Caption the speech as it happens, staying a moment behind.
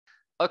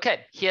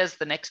Okay, here's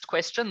the next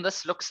question.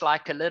 This looks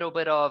like a little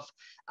bit of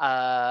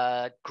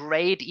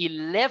grade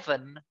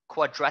 11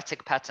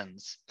 quadratic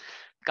patterns.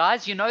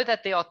 Guys, you know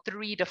that there are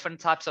 3 different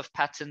types of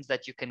patterns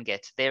that you can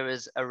get. There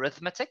is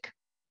arithmetic.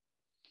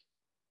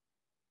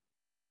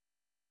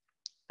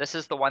 This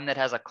is the one that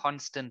has a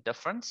constant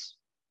difference.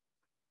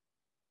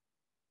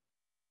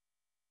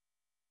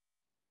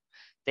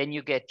 Then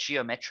you get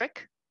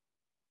geometric,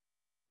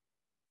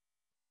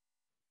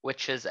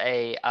 which is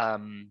a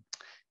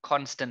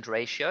constant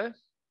ratio.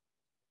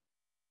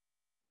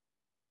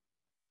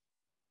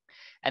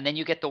 And then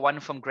you get the one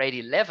from grade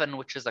 11,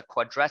 which is a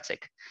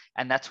quadratic.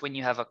 And that's when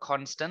you have a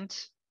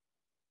constant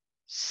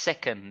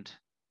second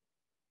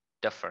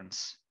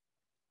difference.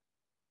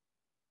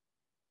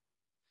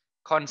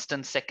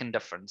 Constant second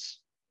difference.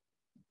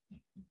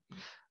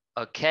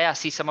 Okay, I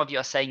see some of you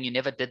are saying you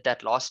never did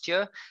that last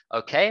year.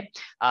 Okay,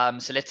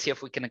 so let's see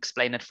if we can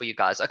explain it for you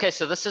guys. Okay,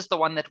 so this is the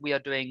one that we are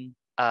doing.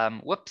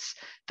 Whoops,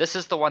 this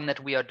is the one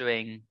that we are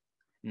doing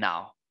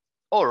now.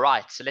 All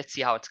right, so let's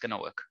see how it's going to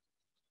work.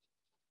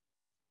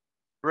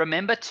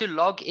 Remember to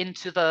log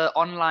into the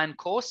online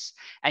course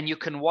and you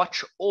can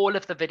watch all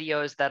of the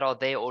videos that are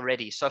there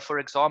already. So for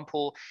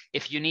example,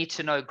 if you need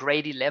to know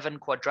grade 11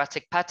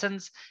 quadratic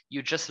patterns,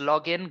 you just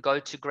log in, go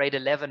to grade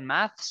 11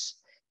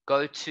 maths,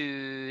 go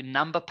to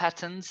number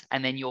patterns,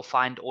 and then you'll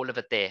find all of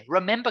it there.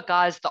 Remember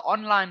guys, the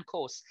online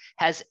course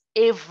has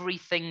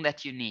everything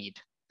that you need.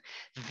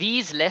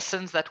 These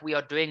lessons that we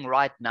are doing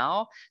right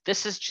now,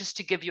 this is just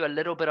to give you a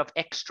little bit of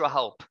extra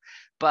help,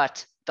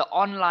 but the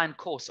online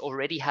course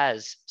already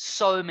has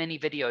so many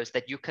videos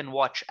that you can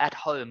watch at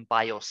home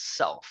by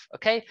yourself.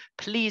 Okay,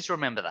 please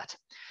remember that.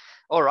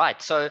 All right,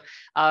 so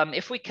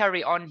if we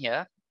carry on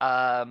here,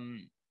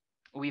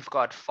 we've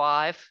got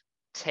 5,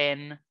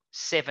 10,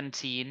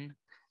 17.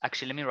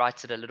 Actually, let me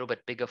write it a little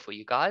bit bigger for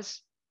you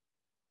guys.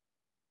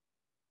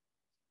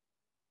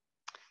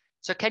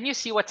 So can you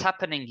see what's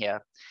happening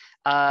here?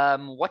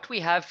 What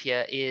we have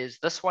here is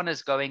this one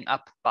is going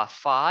up by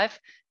 5,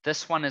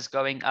 this one is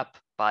going up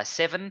by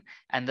 7,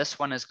 and this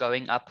one is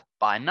going up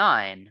by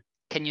 9.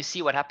 Can you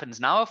see what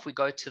happens now? If we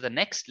go to the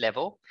next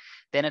level,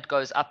 then it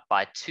goes up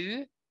by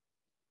 2.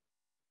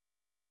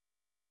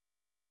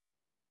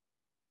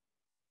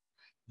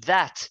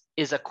 That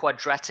is a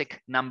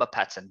quadratic number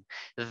pattern.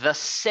 The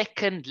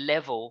second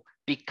level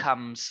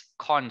becomes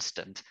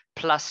constant,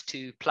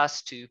 +2,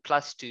 +2,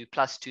 +2,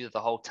 +2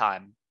 the whole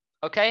time.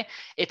 Okay,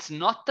 it's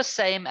not the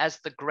same as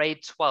the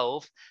grade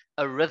 12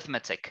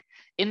 arithmetic.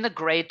 In the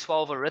grade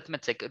 12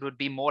 arithmetic, it would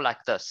be more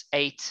like this: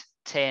 8,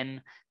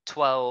 10,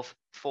 12,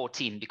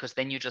 14, because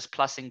then you're just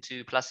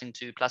 +2,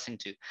 +2,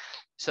 +2.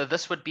 So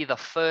this would be the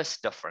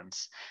first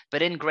difference.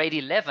 But in grade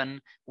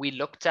 11, we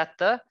looked at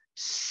the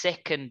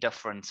second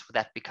difference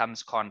that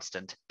becomes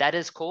constant. That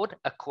is called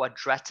a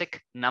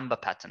quadratic number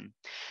pattern.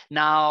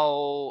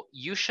 Now,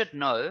 you should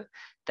know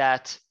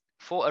that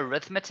for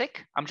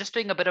arithmetic, I'm just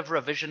doing a bit of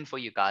revision for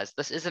you guys.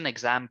 This is an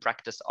exam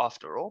practice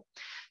after all.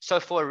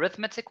 So for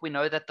arithmetic, we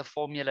know that the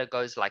formula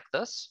goes like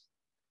this.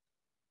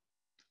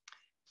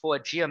 For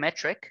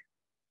geometric,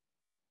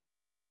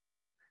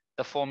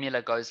 the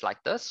formula goes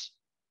like this.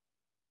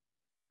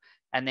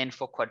 And then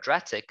for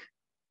quadratic,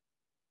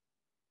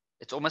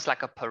 it's almost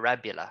like a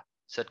parabola.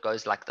 So it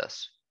goes like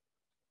this.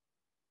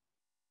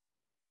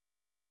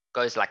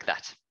 Goes like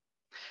that.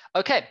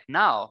 Okay,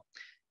 now,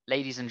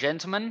 ladies and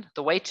gentlemen,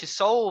 the way to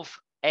solve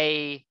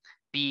A,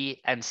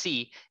 B, and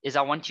C is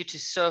I want you to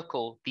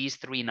circle these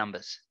 3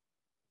 numbers.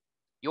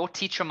 Your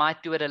teacher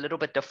might do it a little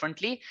bit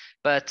differently,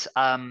 but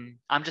I'm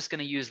just going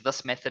to use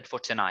this method for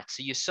tonight.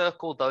 So you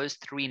circle those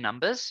 3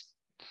 numbers.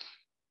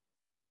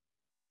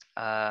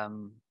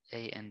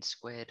 AN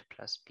squared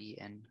plus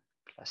BN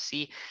plus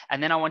C.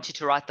 And then I want you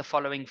to write the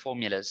following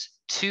formulas.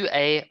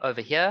 2A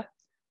over here,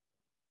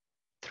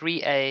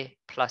 3A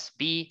plus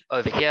B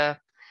over here,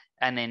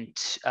 and then,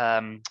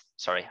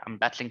 sorry, I'm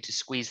battling to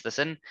squeeze this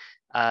in,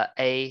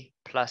 A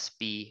plus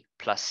B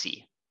plus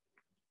C.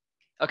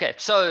 Okay,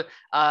 so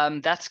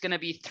that's going to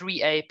be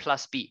 3A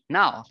plus B.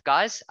 Now,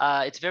 guys,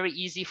 it's very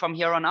easy from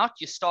here on out.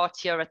 You start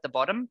here at the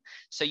bottom.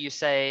 So you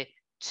say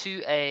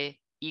 2A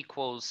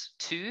equals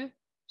 2.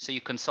 So you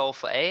can solve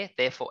for A,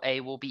 therefore A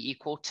will be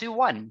equal to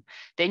 1.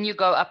 Then you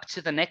go up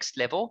to the next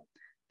level,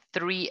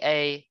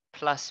 3A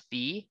plus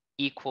B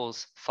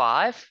equals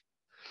 5.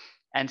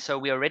 And so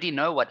we already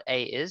know what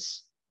A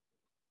is.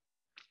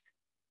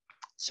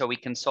 So we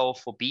can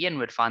solve for B and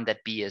we'd find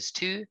that B is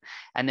 2.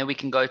 And then we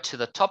can go to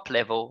the top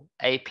level,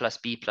 A plus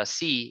B plus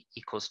C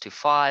equals to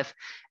 5.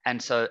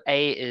 And so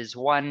A is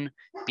 1,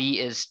 B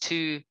is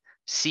 2,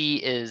 C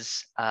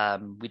is,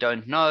 we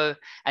don't know.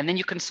 And then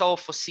you can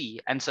solve for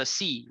C. And so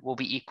C will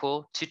be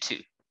equal to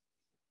 2.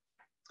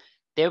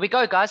 There we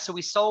go, guys. So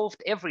we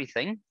solved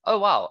everything. Oh,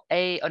 wow.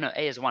 A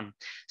is 1.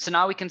 So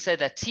now we can say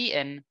that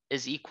Tn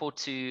is equal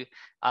to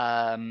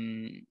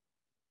n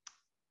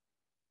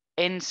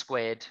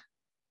squared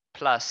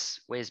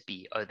plus, where's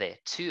B? Oh, there,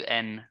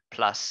 2n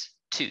plus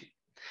 2.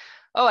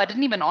 Oh, I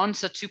didn't even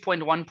answer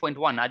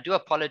 2.1.1. I do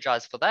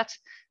apologize for that.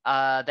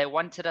 They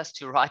wanted us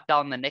to write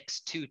down the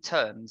next 2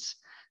 terms.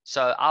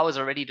 So I was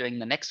already doing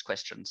the next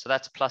question. So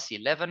that's plus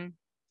 11.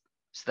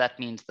 So that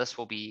means this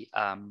will be,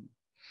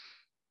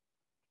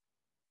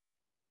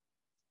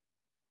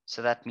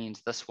 so that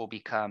means this will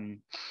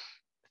become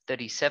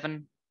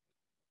 37.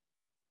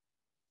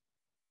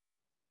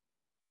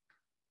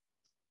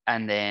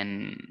 And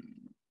then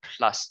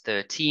plus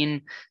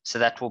 13. So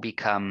that will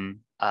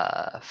become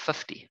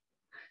 50.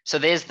 So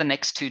there's the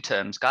next two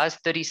terms, guys,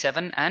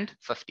 37 and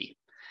 50.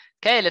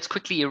 Okay, let's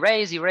quickly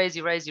erase.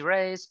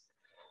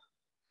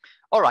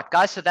 All right,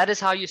 guys, so that is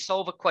how you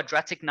solve a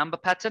quadratic number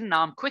pattern.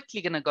 Now I'm quickly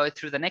going to go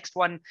through the next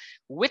one.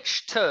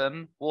 Which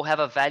term will have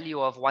a value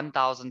of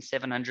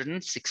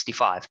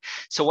 1,765?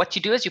 So what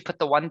you do is you put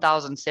the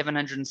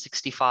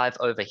 1,765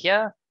 over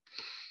here.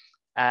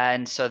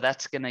 And so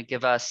that's going to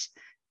give us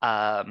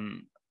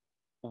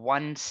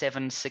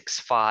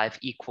 1765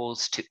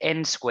 equals to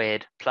n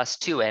squared plus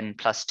 2n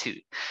plus 2.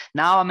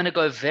 Now I'm going to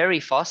go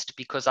very fast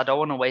because I don't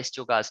want to waste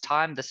your guys'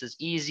 time. This is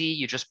easy.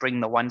 You just bring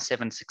the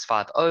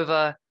 1765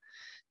 over.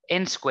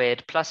 N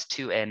squared plus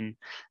 2n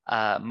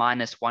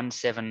minus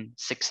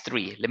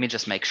 1763. Let me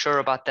just make sure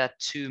about that.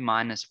 2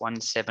 minus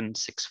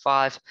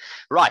 1765.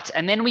 Right,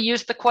 and then we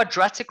use the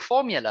quadratic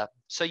formula.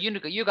 So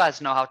you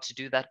guys know how to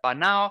do that by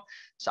now.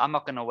 So I'm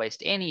not going to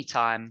waste any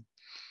time.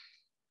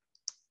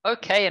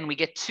 Okay, and we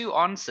get two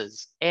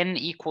answers. N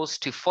equals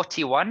to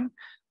 41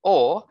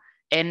 or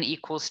n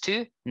equals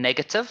to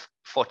negative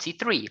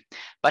 43.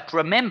 But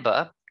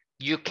remember,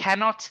 you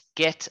cannot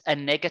get a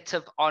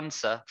negative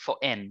answer for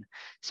n.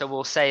 So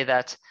we'll say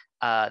that,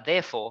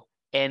 therefore,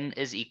 n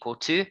is equal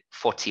to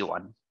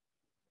 41.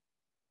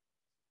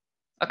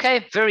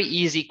 Okay, very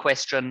easy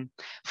question.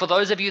 For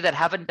those of you that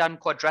haven't done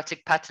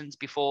quadratic patterns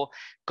before,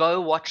 go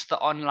watch the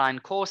online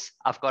course.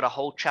 I've got a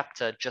whole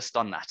chapter just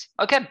on that.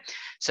 Okay,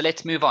 so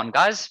let's move on,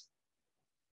 guys.